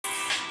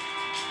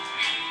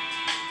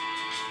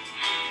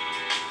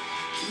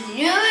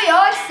New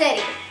York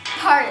City.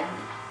 Pardon me.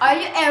 Are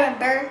you Aaron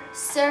Burr,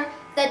 sir?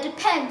 That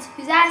depends.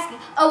 Who's asking?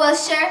 Oh, well,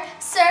 sure.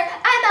 Sir,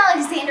 I'm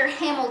Alexander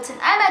Hamilton.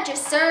 I'm at your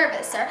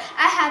service, sir.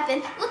 I have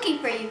been looking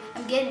for you.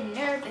 I'm getting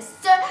nervous.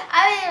 Sir,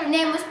 your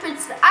name was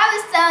Princeton. I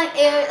was selling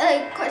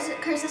a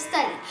course of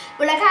study.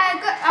 When I kind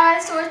of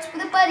got sorts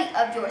with a buddy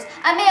of yours,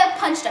 I may have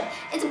punched him.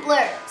 It's a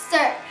blur.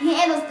 Sir, he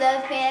handles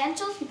the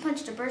financials. He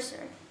punched a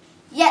bursar.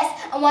 Yes,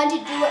 I wanted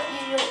to do what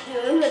you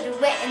do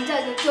until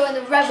you join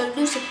the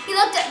revolution. He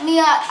looked at me,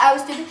 I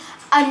was stupid.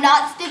 I'm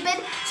not stupid,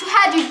 so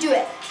how'd you do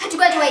it? How'd you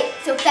graduate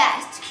so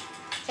fast?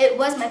 It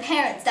was my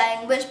parents'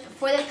 dying wish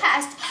before they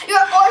passed. You're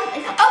an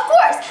orphan. Of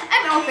course,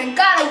 I'm an orphan.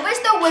 God, I wish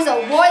there was a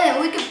war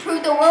that we could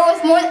prove the world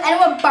was more than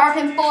anyone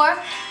bargained for.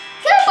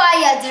 Can I buy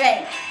you a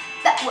drink?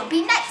 That would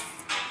be nice.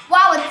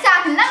 While we're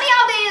talking, let me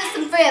offer you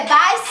some free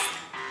advice.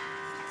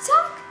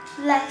 Talk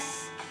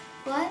less.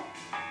 What?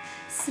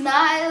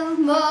 Smile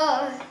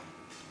more.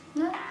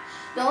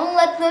 Don't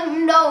let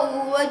them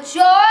know what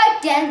you're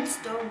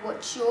against or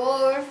what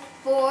you're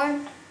for.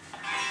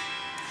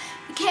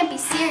 You can't be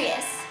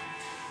serious.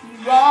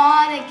 You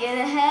wanna get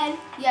ahead?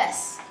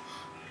 Yes.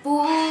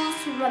 Fools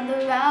who run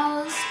the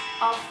rounds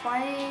all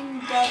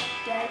find up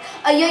dead.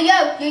 Oh,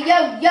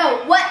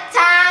 yo, what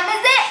time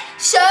is it?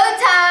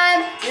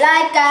 Showtime,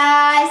 like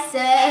I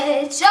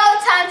said.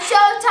 Showtime,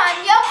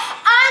 yo.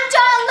 I'm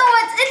John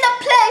Lawrence in the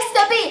place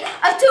to be.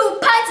 Of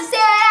 2 pints of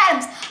Sam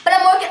Adams, but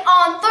I'm working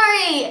on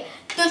 3.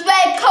 Those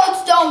red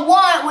coats don't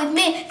want it with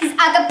me, cause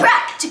I got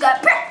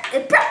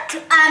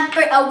I'm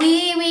free. Oh,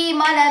 oui,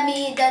 mon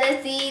ami, de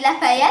la see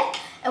Lafayette.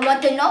 And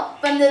want to know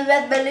from the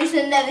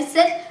revolution never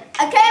said,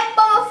 I came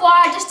from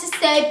afar just to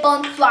say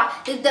bonsoir.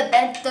 Who's the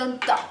best?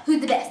 Who's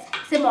the best?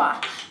 C'est moi.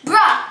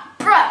 Bruh,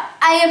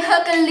 I am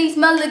Hercules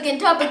Mulligan,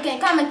 Topican,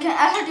 Comican.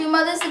 I heard your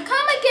mother's a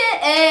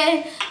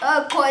comican.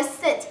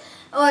 Corset.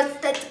 Or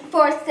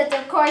 4 sets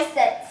of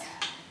corsets.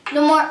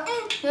 No more,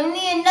 you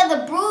need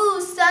another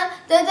bruise, son.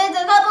 There's a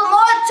couple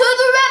more to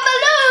the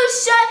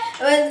revolution.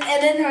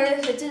 And then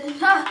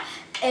her,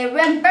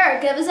 Aaron Burr,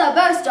 give us a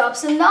burst, drop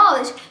some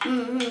knowledge.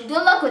 Good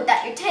luck with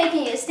that, you're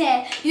taking a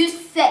stand. You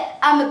said,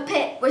 I'm a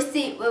pit, we'll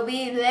see where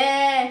we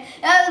land.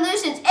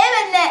 Evolution's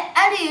imminent,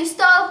 and do you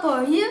stall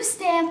for? You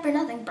stand for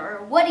nothing,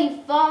 Burr, what do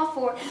you fall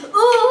for? Ooh, who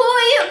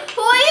are you?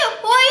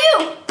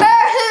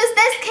 Burr, who's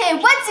this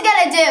kid? What's he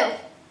gonna do?